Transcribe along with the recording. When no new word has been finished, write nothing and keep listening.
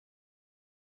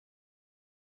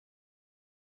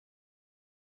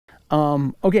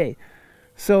Okay,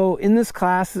 so in this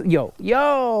class,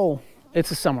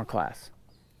 it's a summer class.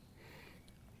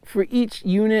 For each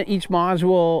unit, each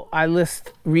module, I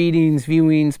list readings,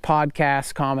 viewings,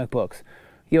 podcasts, comic books.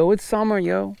 It's summer,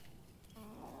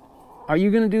 Are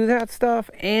you going to do that stuff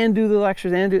and do the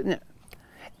lectures and do...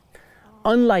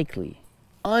 Unlikely,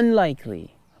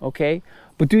 okay?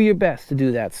 But do your best to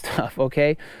do that stuff,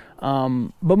 okay?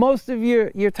 But most of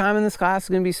your time in this class is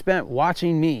going to be spent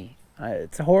watching me.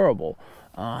 It's horrible.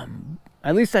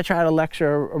 At least I try to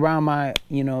lecture around my,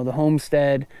 the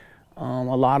homestead, a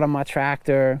lot on my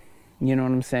tractor, you know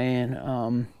what I'm saying?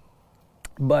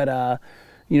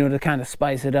 To kind of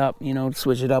spice it up,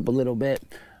 switch it up a little bit.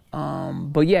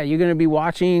 But yeah, you're going to be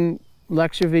watching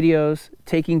lecture videos,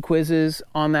 taking quizzes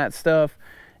on that stuff,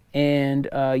 and,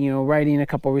 writing a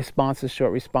couple responses,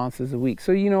 short responses a week.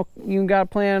 So, you got to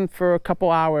plan for a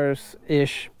couple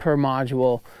hours-ish per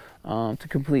module to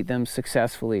complete them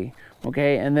successfully,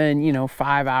 okay? And then,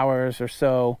 5 hours or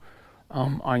so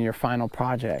on your final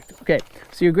project. Okay,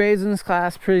 so your grades in this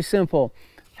class, pretty simple.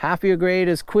 Half of your grade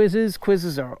is quizzes.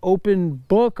 Quizzes are open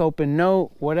book, open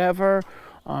note, whatever.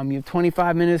 You have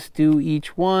 25 minutes to do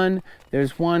each one.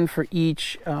 There's one for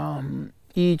each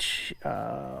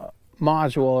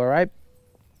module, all right?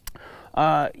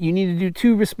 You need to do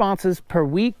 2 responses per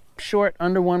week, short,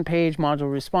 under 1 page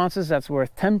module responses. That's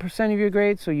worth 10% of your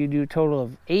grade, so you do a total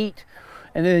of 8.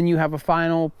 And then you have a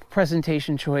final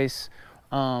presentation choice,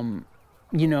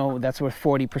 that's worth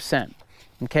 40%,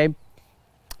 okay?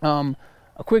 A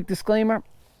quick disclaimer,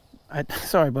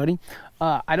 sorry, buddy.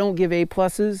 I don't give A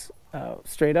pluses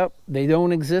straight up. They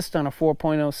don't exist on a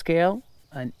 4.0 scale.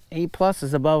 An A plus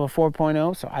is above a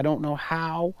 4.0, so I don't know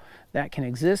how that can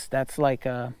exist. That's like,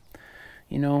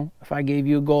 if I gave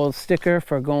you a gold sticker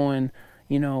for going,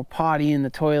 potty in the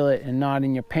toilet and not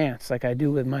in your pants, like I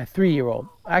do with my 3-year-old.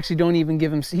 I actually don't even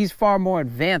give him, he's far more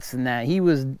advanced than that. He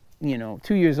was, 2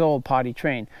 years old, potty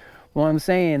trained. What I'm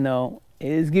saying, though,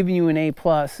 is giving you an A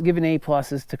plus, giving A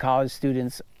pluses to college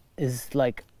students is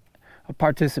like a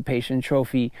participation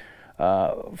trophy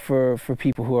for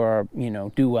people who are,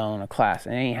 do well in a class.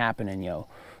 It ain't happening,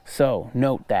 So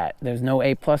note that there's no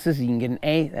A pluses. You can get an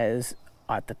A. That is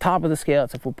at the top of the scale.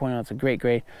 It's a 4.0. It's a great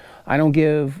grade. I don't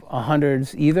give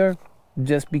 100s either,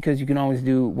 just because you can always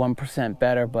do 1%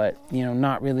 better, but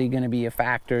not really going to be a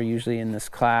factor usually in this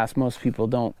class. Most people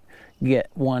don't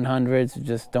get 100s. It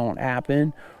just don't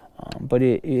happen. But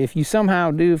if you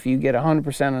somehow do, if you get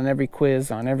 100% on every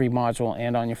quiz, on every module,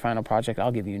 and on your final project,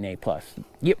 I'll give you an A+.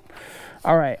 Yep.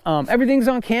 All right. Everything's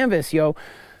on Canvas,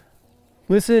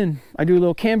 Listen, I do a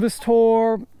little Canvas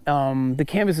tour. The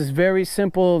Canvas is very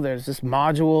simple. There's just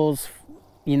modules.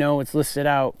 It's listed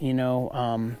out.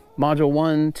 Module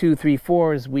 1, 2, 3,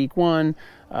 4 is week 1.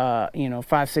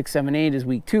 5, 6, 7, 8 is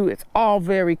week 2. It's all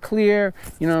very clear.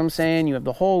 You know what I'm saying? You have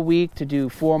the whole week to do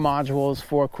 4 modules,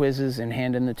 4 quizzes, and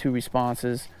hand in the 2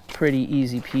 responses. Pretty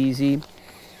easy peasy.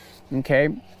 Okay.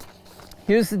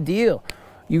 Here's the deal.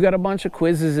 You got a bunch of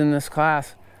quizzes in this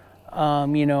class.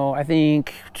 I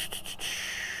think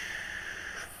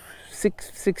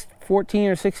 14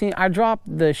 or 16. I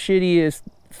dropped the shittiest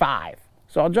 5.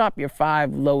 So I'll drop your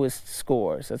 5 lowest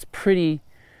scores. That's pretty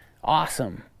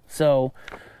awesome. So,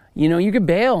 you could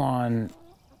bail on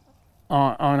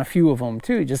a few of them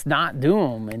too. Just not do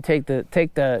them and take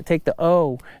the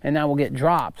O, and that will get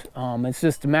dropped. It's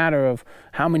just a matter of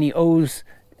how many O's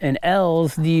and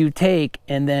L's do you take,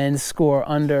 and then score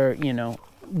under,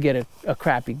 get a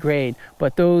crappy grade.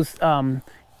 But those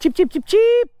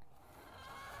cheap.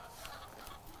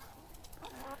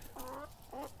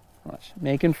 Watch.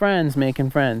 Making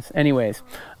friends. Anyways,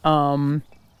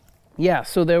 yeah,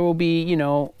 so there will be,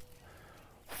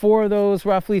 4 of those,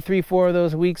 roughly 3-4 of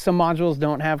those a week. Some modules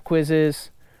don't have quizzes,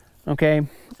 okay?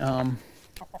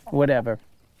 Whatever.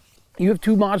 You have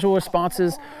 2 module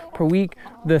responses per week.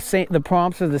 The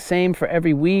prompts are the same for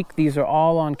every week. These are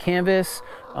all on Canvas.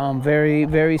 Very,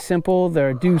 very simple.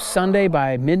 They're due Sunday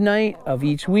by midnight of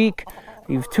each week.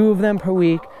 You have 2 of them per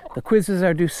week. The quizzes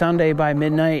are due Sunday by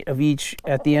midnight of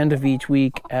at the end of each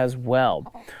week as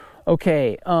well.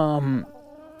 Okay,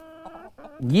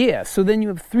 yeah, so then you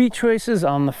have 3 choices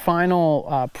on the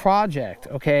final project,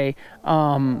 okay?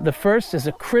 The first is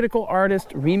a critical artist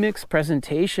remix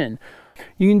presentation.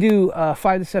 You can do a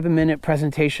 5 to 7 minute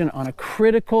presentation on a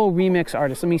critical remix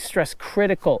artist. Let me stress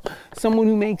critical. Someone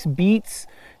who makes beats,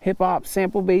 hip-hop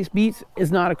sample-based beats,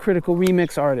 is not a critical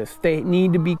remix artist. They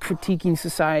need to be critiquing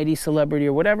society, celebrity,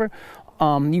 or whatever.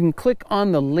 You can click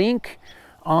on the link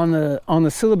on the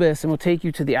syllabus, and we'll take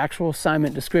you to the actual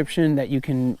assignment description that you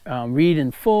can read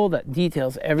in full, that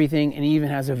details everything, and even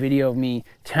has a video of me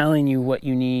telling you what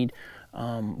you need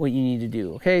what you need to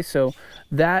do. Okay, so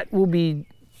that will be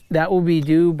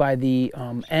due by the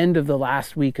end of the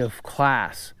last week of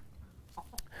class.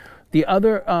 The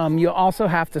other, you'll also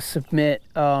have to submit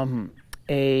a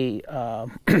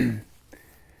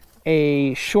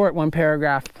short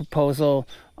 1-paragraph proposal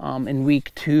in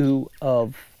week 2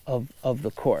 of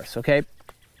the course. Okay,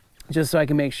 just so I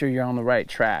can make sure you're on the right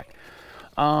track.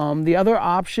 The other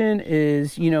option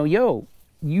is, you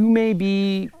may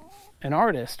be an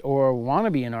artist or want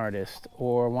to be an artist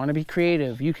or want to be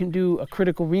creative. You can do a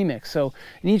critical remix. So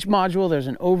in each module, there's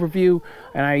an overview,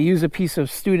 and I use a piece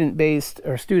of student-based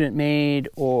or student-made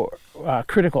or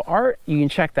critical art. You can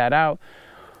check that out,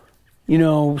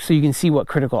 so you can see what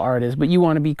critical art is. But you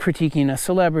want to be critiquing a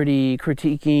celebrity,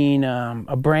 critiquing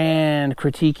a brand,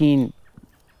 critiquing,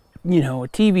 a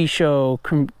TV show,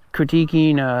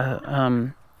 critiquing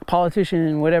a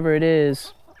politician, whatever it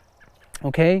is.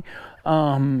 Okay.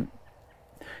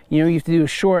 You have to do a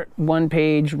short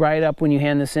 1-page write-up when you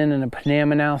hand this in, and a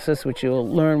PNAM analysis, which you'll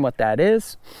learn what that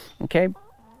is. Okay.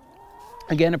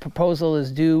 Again, a proposal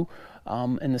is due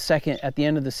at the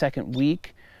end of the second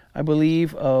week, I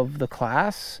believe, of the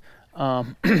class.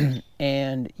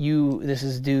 And this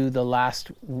is due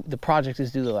the project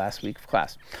is due the last week of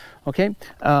class. Okay.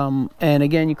 And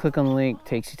again, you click on the link,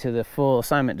 takes you to the full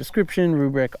assignment description,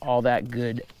 rubric, all that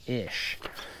good-ish.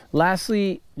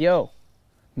 Lastly,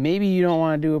 maybe you don't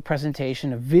want to do a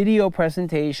presentation, a video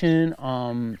presentation.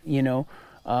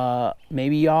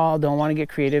 Maybe y'all don't want to get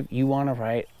creative. You want to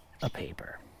write a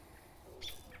paper.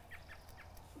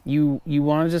 You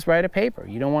want to just write a paper.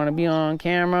 You don't want to be on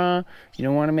camera. You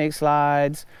don't want to make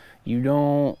slides. You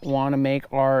don't want to make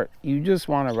art. You just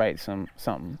want to write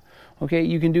something. Okay,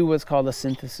 you can do what's called a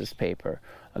synthesis paper.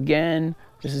 Again,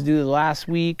 this is due the last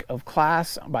week of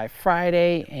class by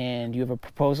Friday, and you have a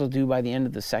proposal due by the end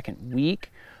of the second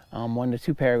week. 1 to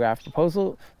 2 paragraph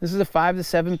proposal. This is a 5 to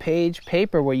 7 page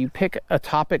paper where you pick a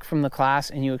topic from the class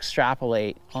and you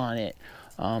extrapolate on it.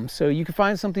 So you can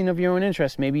find something of your own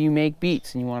interest. Maybe you make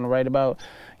beats and you want to write about,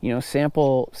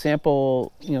 sampling.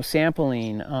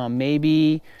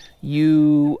 Maybe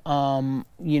you,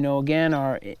 again,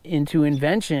 are into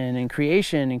invention and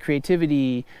creation and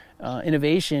creativity,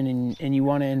 innovation, and you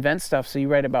want to invent stuff. So you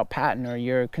write about patent, or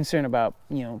you're concerned about,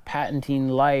 patenting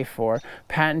life, or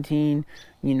patenting,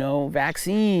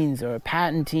 vaccines, or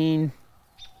patenting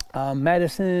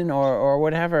medicine, or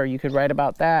whatever. You could write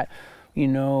about that. You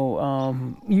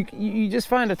just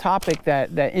find a topic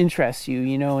that interests you,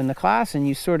 in the class, and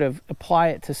you sort of apply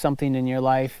it to something in your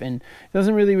life. And it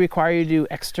doesn't really require you to do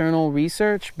external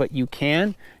research, but you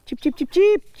can. Cheep, cheep, cheep,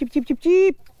 cheep, cheep, cheep, cheep,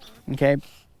 cheep. Okay,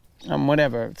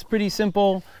 whatever. It's pretty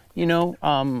simple,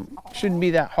 shouldn't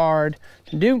be that hard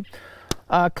to do.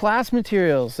 Class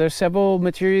materials. There's several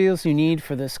materials you need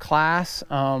for this class.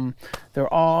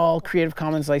 They're all Creative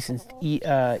Commons licensed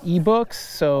ebooks,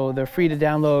 so they're free to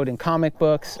download in comic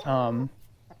books. And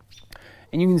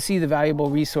you can see the valuable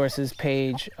resources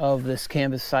page of this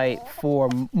Canvas site for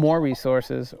more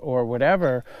resources or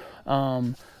whatever.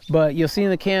 But you'll see in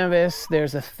the Canvas,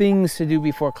 there's a things to do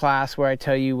before class where I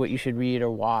tell you what you should read or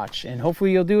watch. And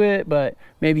hopefully you'll do it, but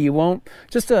maybe you won't.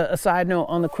 Just a side note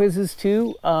on the quizzes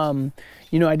too.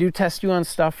 I do test you on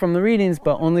stuff from the readings,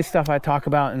 but only stuff I talk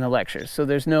about in the lectures. So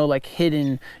there's no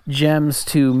hidden gems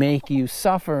to make you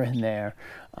suffer in there.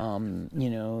 There's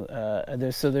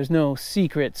no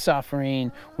secret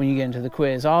suffering when you get into the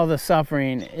quiz. All the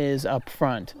suffering is up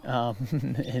front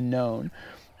and known.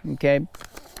 Okay.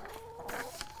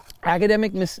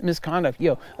 Academic misconduct.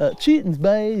 Cheating's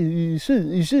bad. You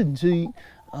shouldn't cheat.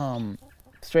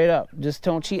 Straight up, just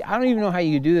don't cheat. I don't even know how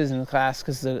you do this in the class,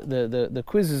 because the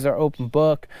quizzes are open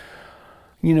book.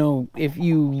 If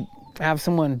you have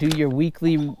someone do your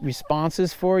weekly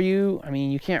responses for you,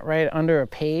 you can't write under a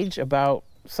page about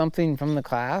something from the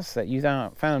class that you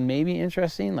found maybe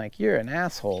interesting. You're an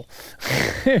asshole.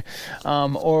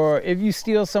 Or if you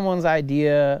steal someone's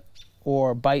idea,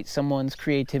 or bite someone's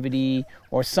creativity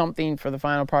or something for the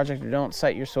final project, or don't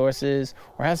cite your sources,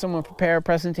 or have someone prepare a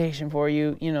presentation for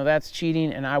you, that's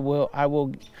cheating. And I will,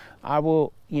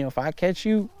 if I catch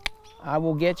you, I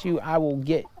will get you, that will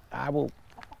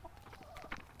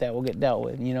get dealt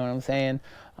with. You know what I'm saying?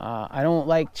 I don't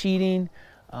like cheating,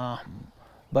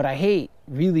 but I hate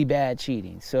really bad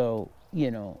cheating. So,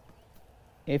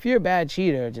 if you're a bad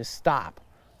cheater, just stop.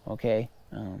 Okay.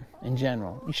 In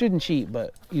general, you shouldn't cheat,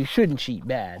 but you shouldn't cheat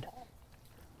bad.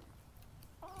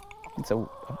 It's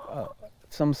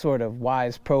some sort of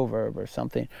wise proverb or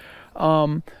something.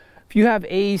 If you have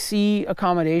AAC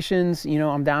accommodations,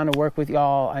 I'm down to work with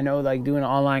y'all. I know doing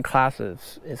online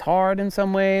classes is hard in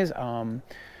some ways.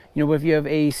 You know, if you have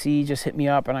AEC, just hit me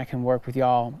up and I can work with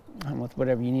y'all with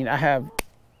whatever you need. I have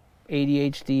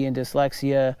ADHD and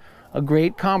dyslexia, a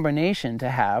great combination to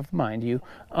have, mind you.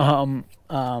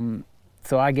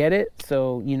 So I get it.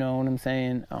 So you know what I'm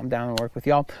saying. I'm down to work with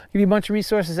y'all. Give you a bunch of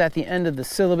resources at the end of the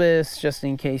syllabus, just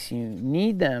in case you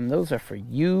need them. Those are for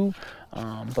you.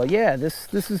 But yeah,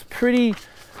 this is pretty.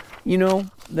 You know,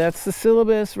 that's the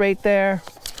syllabus right there.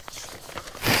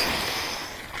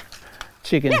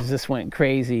 Chickens just went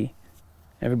crazy.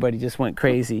 Everybody just went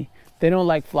crazy. They don't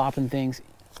like flopping things.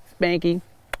 Spanky.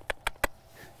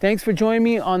 Thanks for joining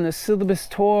me on the syllabus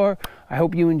tour. I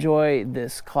hope you enjoy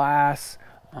this class.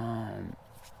 And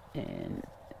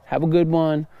have a good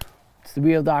one. It's the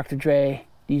real Dr. Dre,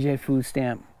 DJ Food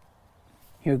Stamp.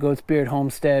 Here goes Beard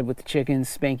Homestead with the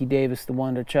chickens, Spanky Davis, the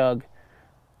Wonder Chug.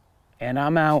 And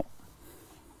I'm out.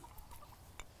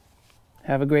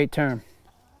 Have a great term.